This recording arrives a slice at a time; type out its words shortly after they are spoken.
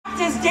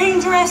as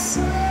dangerous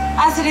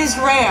as it is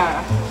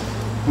rare.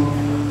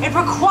 It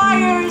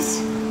requires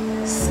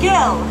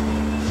skill.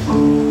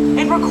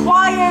 It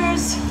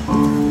requires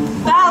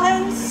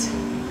balance.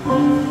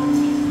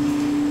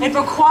 It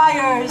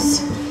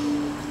requires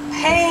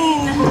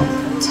pain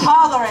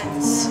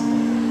tolerance.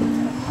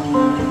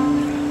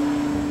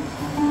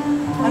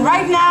 And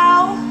right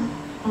now,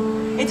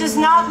 it does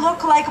not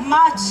look like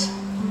much,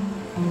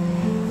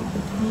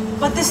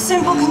 but this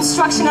simple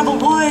construction of a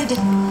wood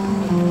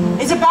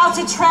is about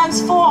to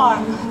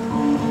transform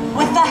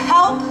with the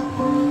help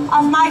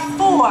of my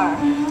 4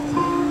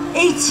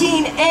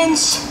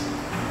 18-inch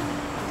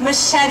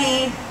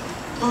machete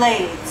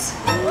blades.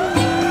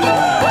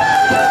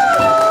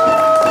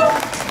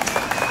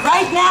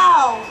 Right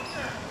now,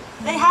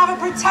 they have a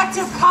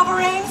protective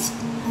covering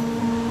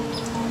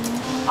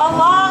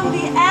along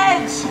the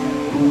edge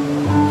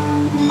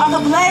of the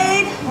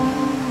blade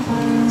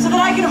so that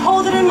I can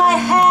hold it in my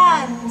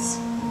hands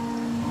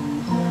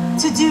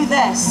to do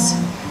this,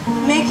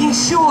 making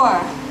sure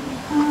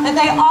that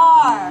they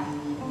are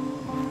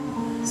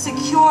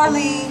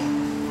securely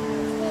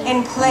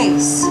in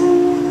place.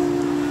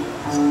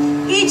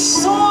 Each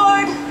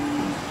sword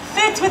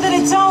fits within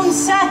its own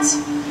set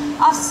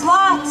of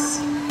slots,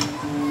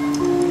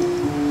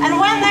 and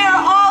when they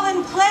are all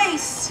in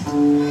place,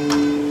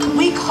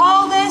 we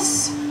call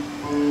this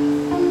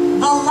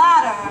the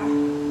ladder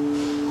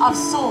of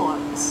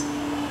swords.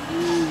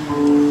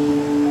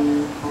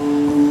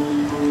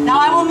 Now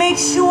I will make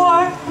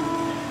sure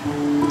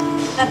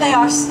that they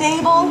are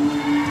stable,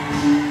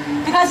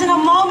 because in a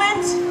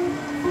moment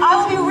I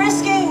will be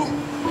risking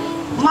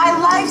my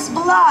life's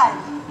blood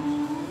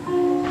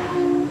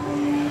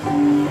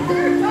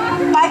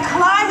by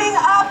climbing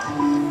up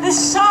the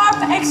sharp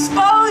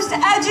exposed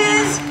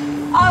edges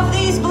of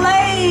these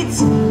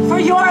blades for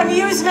your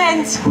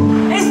amusement.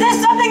 Is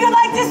this something you'd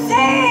like to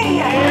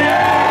see?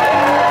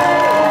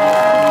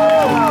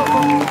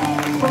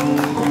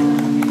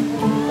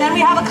 Then we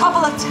have a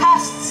couple of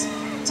tests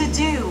to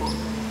do.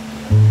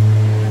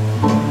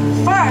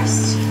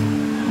 First,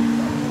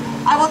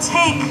 I will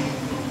take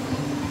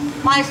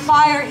my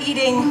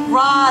fire-eating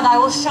rod. I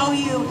will show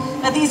you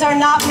that these are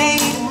not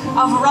made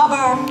of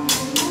rubber.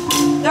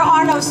 There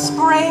are no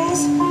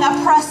springs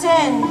that press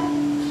in.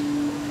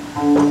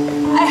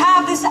 I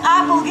have this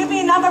apple. Give me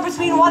a number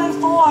between 1 and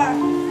 4.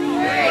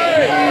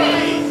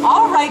 3.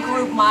 All right,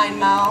 group mind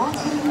meld.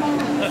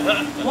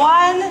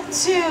 1,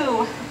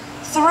 2,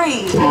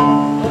 3.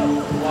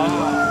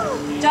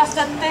 Just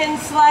a thin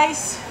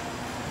slice.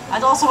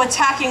 And also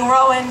attacking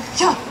Rowan.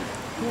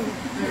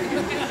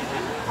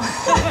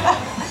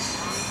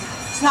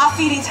 It's not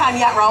feeding time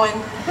yet,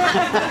 Rowan.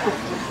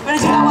 I'm gonna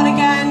do that one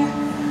again.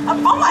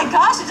 Oh my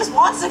gosh, it just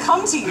wants to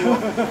come to you.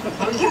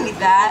 Give me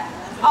that.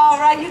 All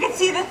right, you can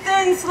see the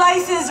thin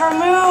slices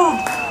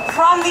removed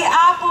from the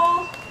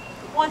apple.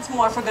 Once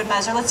more for good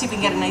measure. Let's see if we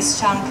can get a nice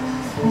chunk.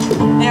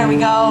 There we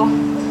go.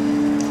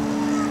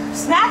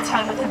 Snack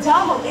time with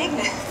Adamo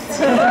Ignis.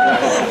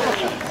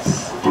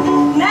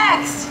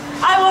 Next,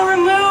 I will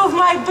remove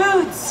my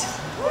boots.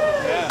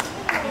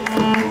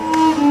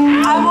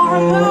 I will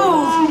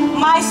remove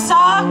my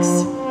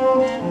socks.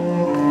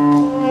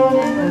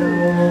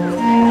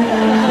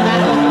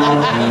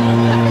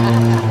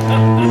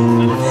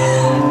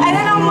 And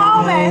in a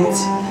moment,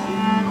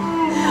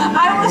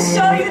 I will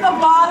show you the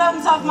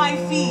bottoms of my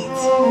feet.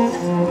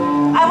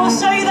 I will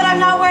show you that I'm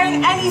not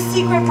wearing any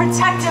secret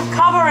protective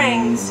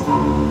coverings.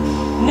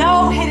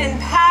 No hidden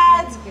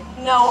pads,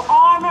 no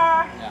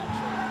armor,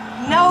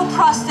 no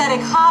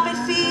prosthetic hobbit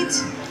feet.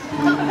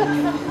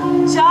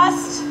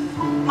 Just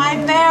my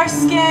bare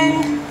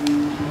skin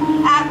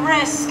at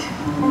risk.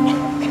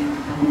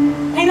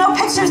 Hey, no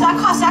pictures, that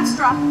costs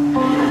extra.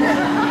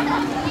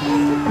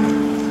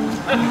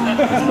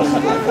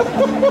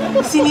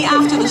 See me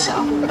after the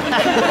show.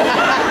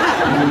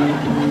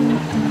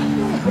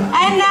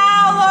 And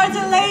now, lords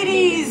and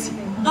ladies,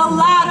 the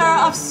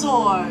ladder of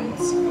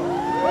swords.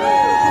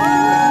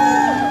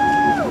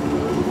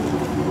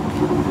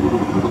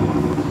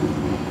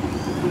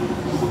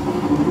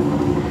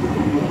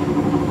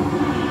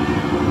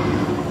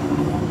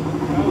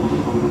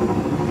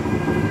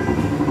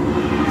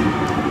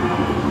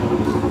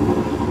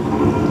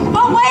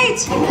 But wait!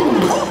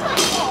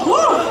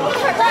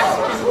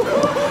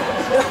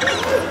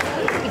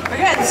 We're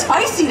getting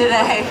spicy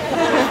today.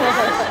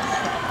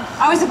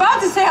 I was about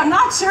to say, I'm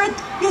not sure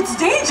it's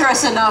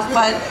dangerous enough,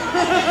 but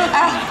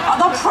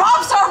the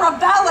props are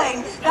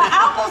rebelling. The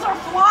apples are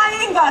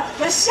flying, the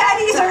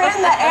machetes are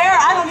in the air.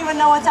 I don't even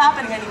know what's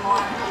happening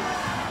anymore.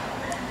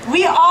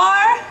 We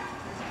are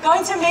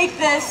going to make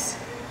this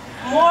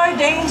more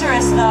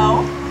dangerous,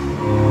 though.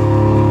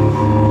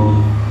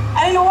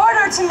 And in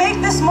order to make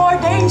this more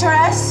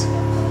dangerous,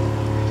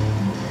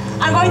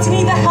 I'm going to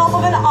need the help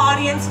of an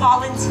audience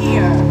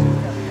volunteer.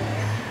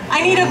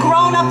 I need a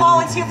grown-up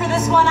volunteer for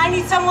this one. I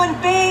need someone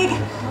big,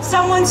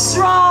 someone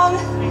strong,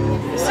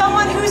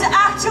 someone who's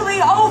actually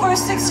over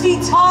 6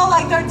 feet tall,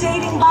 like their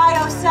dating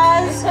bio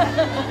says.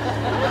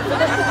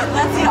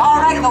 Let's see, all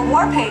right, the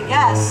war paint,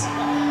 yes.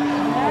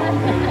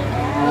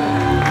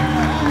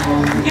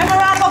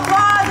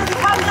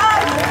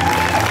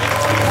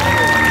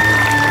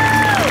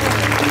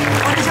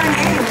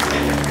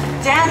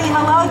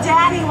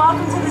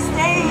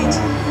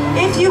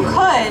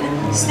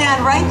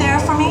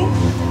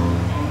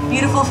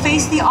 Beautiful,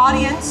 face the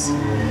audience.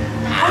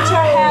 Put your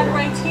hand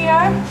right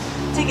here.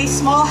 Take a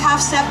small half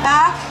step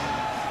back.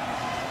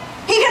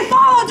 He can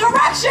follow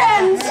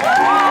directions!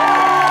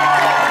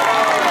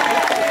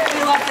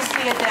 We love to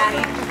see it,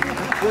 Danny.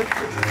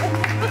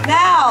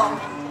 Now,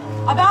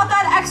 about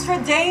that extra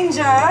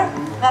danger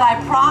that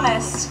I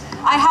promised,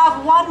 I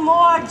have one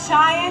more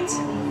giant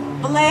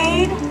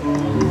blade.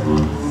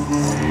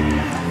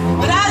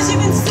 But as you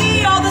can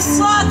see, all the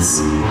slots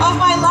of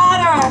my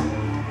ladder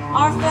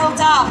are filled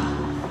up.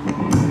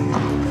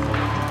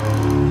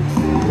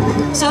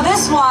 So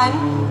this one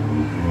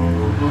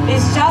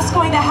is just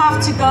going to have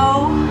to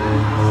go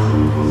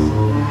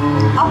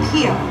up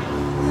here.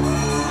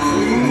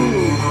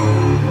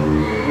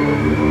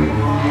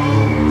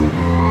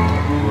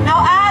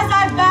 Now as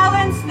I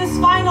balance this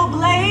final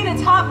blade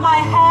atop my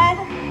head,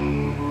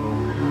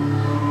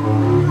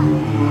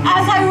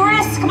 as I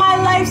risk my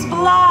life's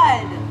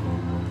blood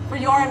for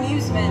your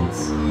amusement,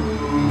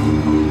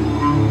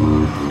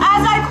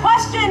 as I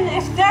question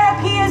if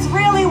therapy is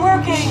really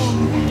working,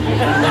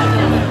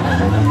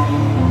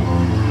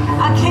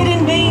 a kid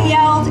in Maine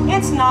yelled,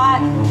 "It's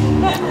not."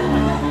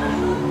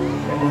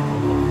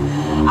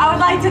 I would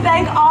like to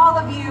thank all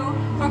of you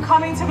for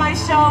coming to my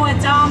show,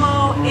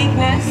 Adamo,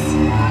 Ignis.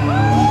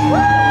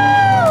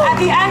 At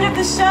the end of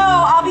the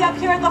show, I'll be up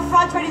here at the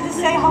front ready to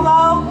say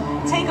hello,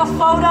 take a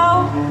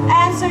photo,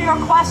 answer your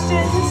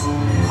questions.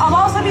 I'll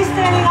also be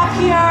standing up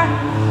here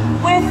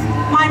with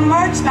my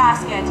merch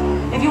basket.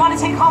 If you want to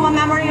take home a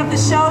memory of the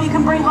show, you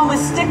can bring home a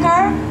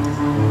sticker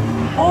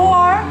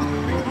or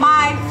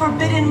my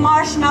forbidden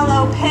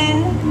marshmallow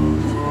pin,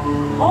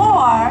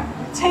 or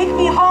take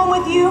me home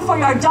with you for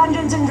your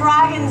Dungeons and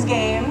Dragons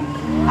game.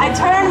 I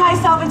turned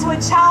myself into a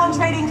challenge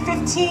rating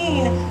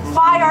 15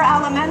 fire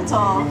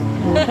elemental.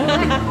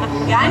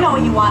 Yeah, I know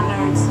what you want,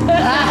 nerds.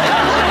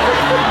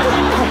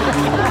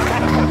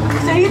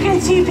 So you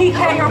can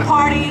TPK your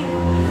party.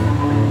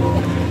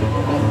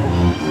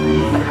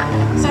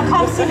 So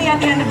come see me at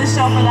the end of the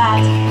show for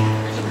that.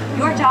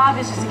 Your job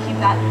is just to keep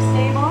that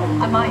stable.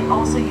 I might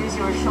also use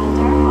your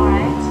shoulder, all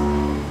right?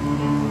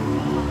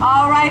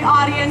 All right,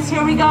 audience,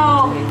 here we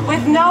go.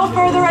 With no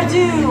further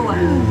ado,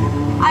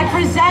 I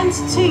present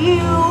to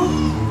you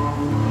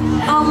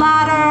the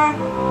Ladder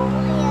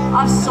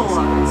of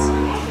Swords.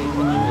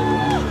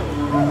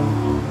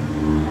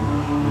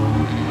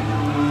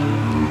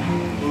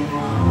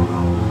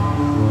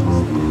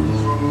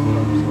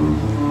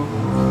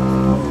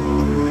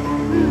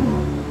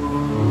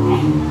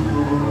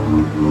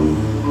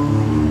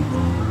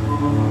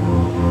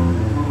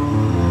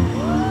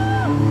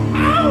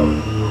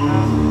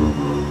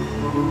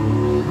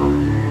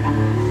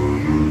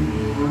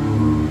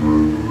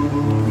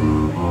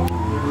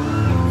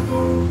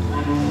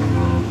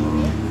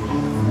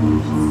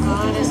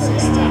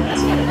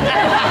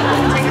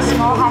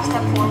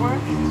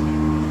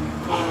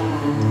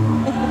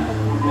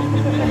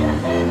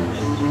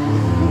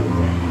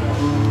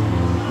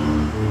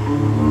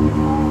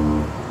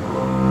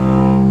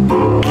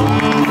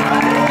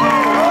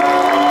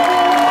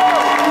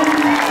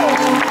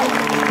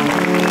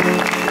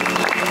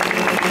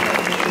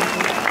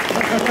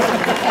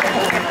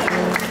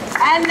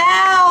 And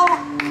now,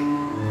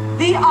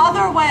 the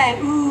other way.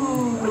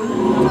 Ooh.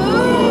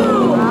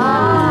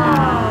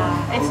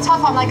 It's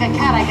tough, I'm like a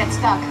cat, I get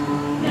stuck.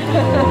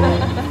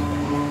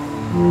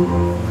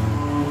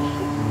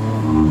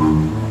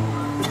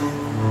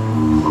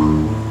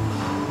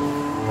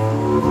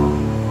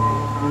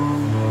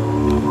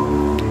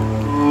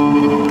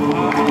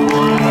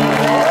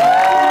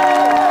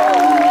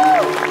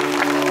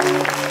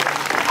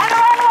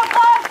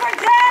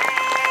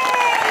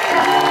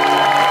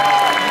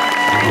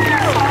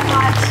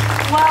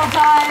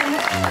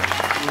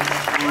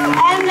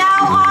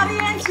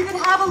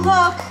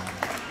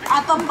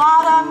 At the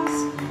bottoms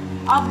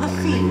of the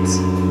feet.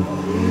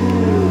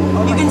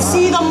 You can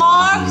see the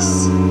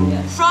marks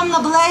from the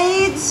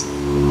blades,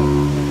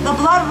 the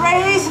blood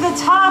rays to the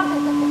top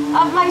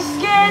of my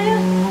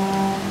skin,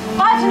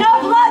 but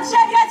no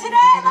bloodshed yet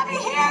today. Let me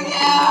hear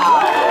you.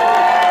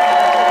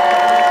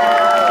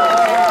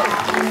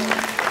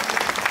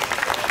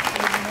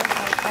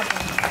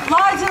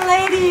 Lords and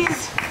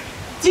ladies,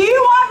 do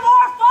you want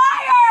more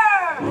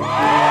fire?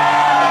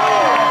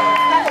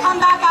 Then come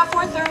back at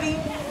 4:30.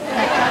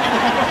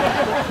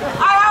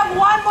 I have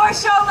one more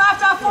show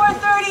left at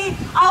 4:30.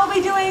 I will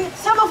be doing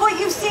some of what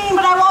you've seen,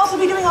 but I will also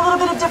be doing a little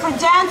bit of different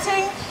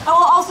dancing. I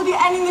will also be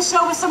ending the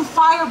show with some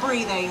fire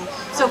breathing.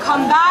 So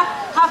come back,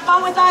 have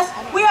fun with us.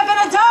 We have been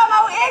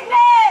Adamo,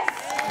 Ignis!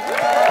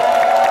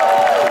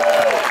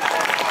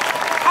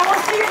 And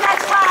we'll see you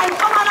next time.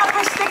 Come on up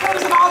for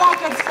stickers and all that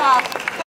good stuff.